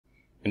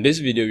In this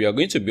video, we are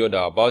going to build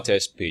our About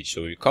Us page.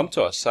 So we come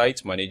to our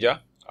site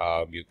manager,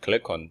 you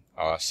click on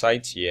our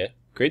site here,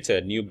 create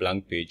a new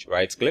blank page,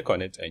 right click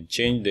on it and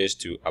change this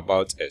to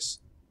About Us.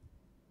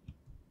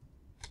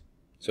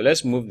 So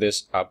let's move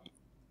this up,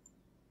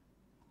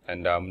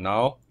 and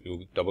now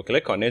you double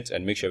click on it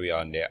and make sure we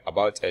are on the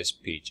About Us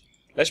page.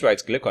 Let's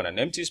right click on an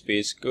empty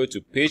space, go to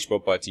page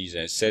properties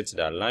and set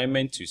the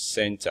alignment to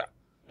center,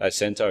 that's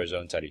center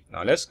horizontally.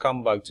 Now let's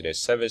come back to the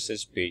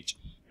services page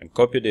and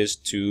copy this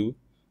to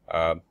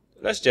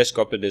let's just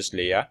copy this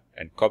layer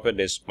and copy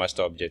this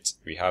master object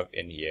we have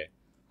in here.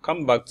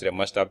 Come back to the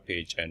master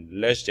page and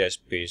let's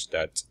just paste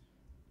that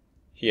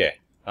here.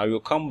 Now we'll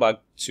come back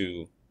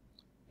to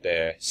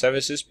the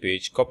services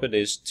page, copy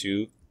this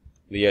two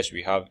layers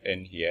we have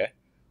in here,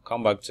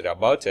 come back to the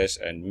About Us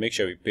and make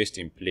sure we paste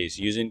in place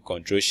using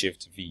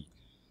Ctrl+Shift+V.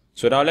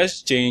 So now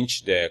let's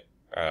change the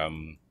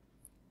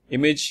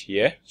image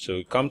here. So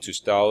we come to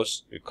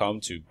styles, we come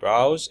to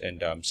browse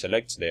and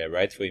select the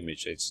rightful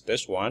image. So it's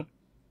this one.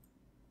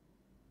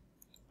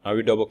 Now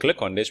we double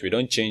click on this. We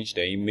don't change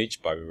the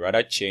image, but we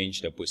rather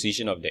change the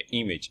position of the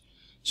image.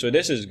 So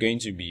this is going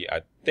to be,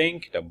 I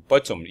think, the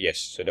bottom. Yes,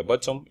 so the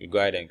bottom, you go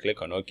ahead and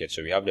click on OK.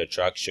 So we have the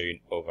track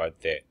showing over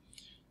there.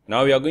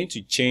 Now we are going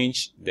to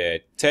change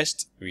the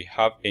text we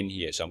have in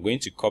here. So I'm going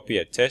to copy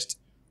a text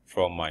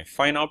from my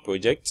final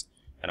project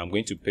and I'm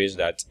going to paste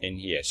that in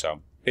here. So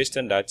I'm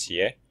pasting that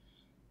here.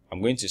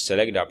 I'm going to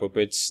select the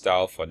appropriate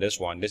style for this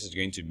one. This is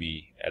going to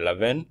be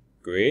 11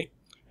 gray.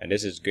 And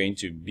this is going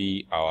to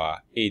be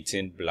our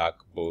 18 black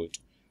bold.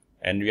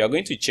 And we are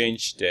going to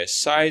change the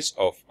size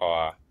of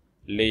our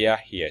layer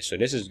here. So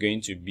this is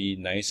going to be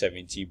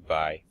 970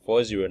 by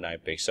 409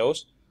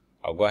 pixels.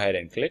 I'll go ahead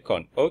and click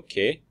on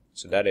OK.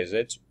 So that is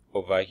it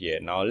over here.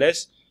 Now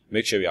let's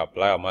make sure we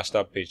apply our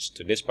master page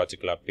to this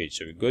particular page.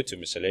 So we go to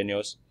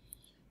miscellaneous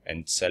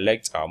and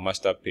select our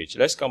master page.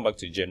 Let's come back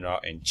to general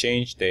and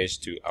change this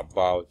to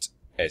About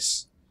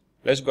Us.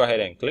 Let's go ahead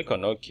and click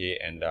on OK,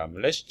 and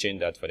let's change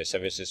that for the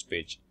services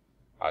page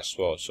as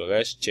well. So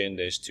let's change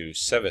this to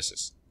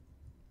services.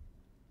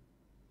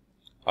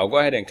 I'll go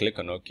ahead and click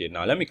on OK.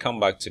 Now let me come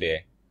back to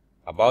the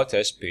About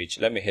Us page.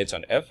 Let me hit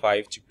on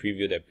F5 to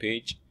preview the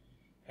page.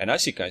 And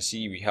as you can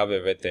see, we have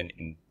everything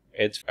in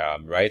its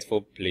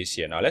rightful place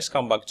here. Now let's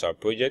come back to our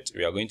project.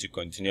 We are going to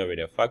continue with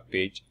the fact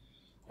page.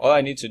 All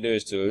I need to do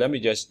is to, let me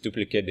just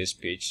duplicate this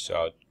page. So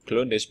I'll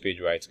clone this page,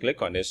 right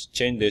click on this,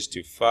 change this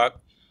to fact,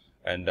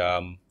 and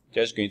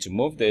just going to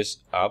move this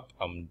up.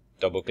 I'm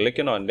double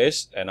clicking on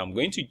this and I'm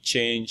going to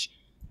change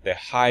the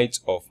height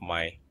of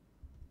my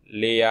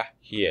layer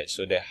here.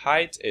 So the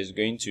height is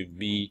going to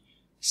be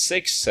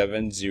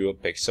 670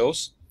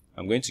 pixels.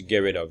 I'm going to get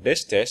rid of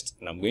this text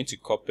and I'm going to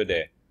copy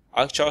the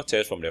actual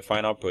text from the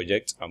final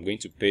project. I'm going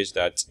to paste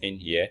that in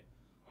here.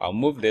 I'll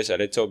move this a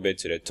little bit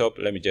to the top.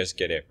 Let me just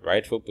get a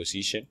rightful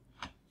position.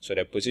 So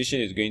the position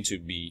is going to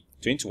be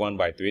 21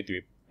 by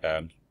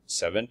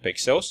 337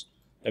 pixels.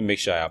 And make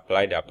sure I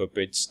apply the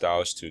appropriate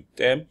styles to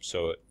them.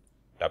 So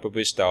the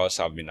appropriate styles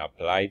have been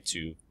applied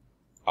to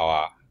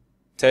our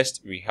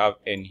text we have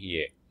in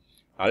here.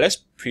 Now let's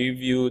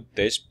preview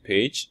this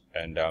page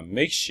and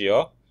make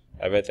sure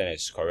everything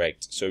is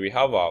correct. So we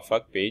have our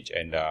fact page,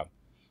 and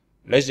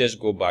let's just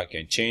go back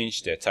and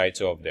change the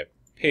title of the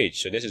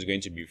page. So this is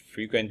going to be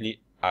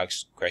frequently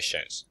asked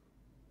questions.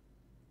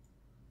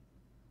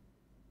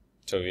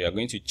 So we are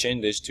going to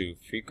change this to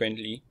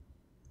frequently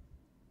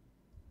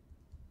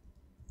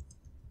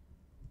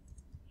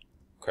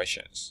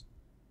questions.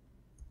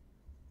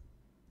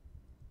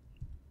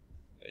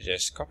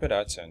 Just copy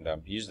that and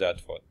use that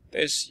for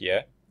this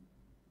here.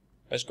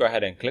 Let's go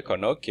ahead and click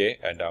on OK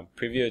and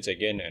preview it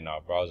again in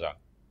our browser.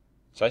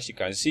 So as you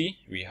can see,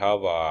 we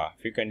have our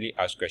frequently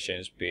asked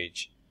questions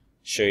page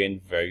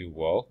showing very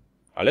well.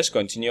 Now let's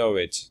continue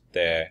with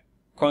the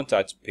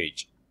contact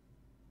page.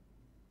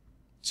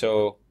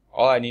 So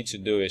all I need to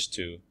do is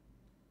to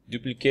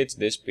duplicate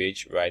this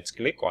page, right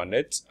click on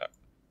it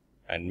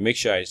and make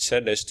sure I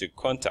set this to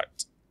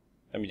contact.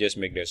 Let me just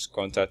make this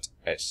Contact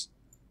Us.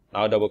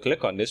 Now double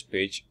click on this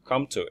page,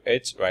 come to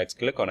it, right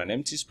click on an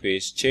empty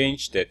space,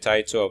 change the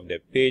title of the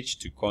page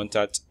to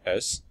Contact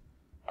Us,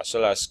 as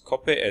well as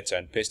copy it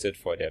and paste it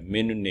for the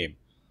menu name.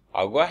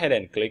 I'll go ahead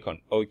and click on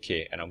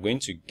OK, and I'm going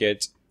to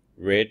get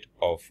rid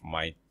of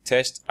my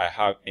text I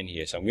have in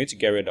here. So I'm going to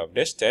get rid of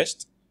this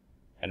text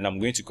and I'm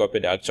going to copy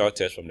the actual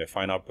text from the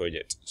final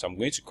project. So I'm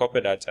going to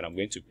copy that and I'm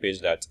going to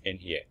paste that in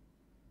here.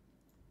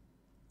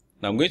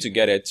 Now I'm going to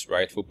get its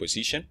rightful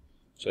position.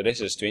 So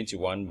this is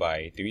 21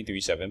 by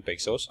 337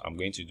 pixels. I'm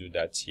going to do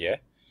that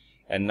here.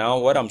 And now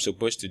what I'm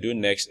supposed to do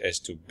next is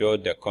to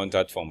build the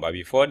contact form. But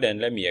before then,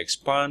 let me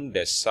expand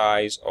the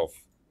size of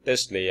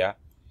this layer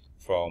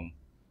from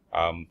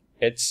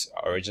its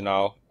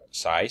original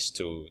size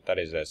to, that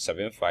is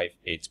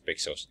 758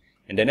 pixels.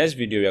 In the next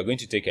video, we are going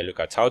to take a look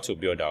at how to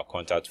build our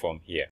contact form here.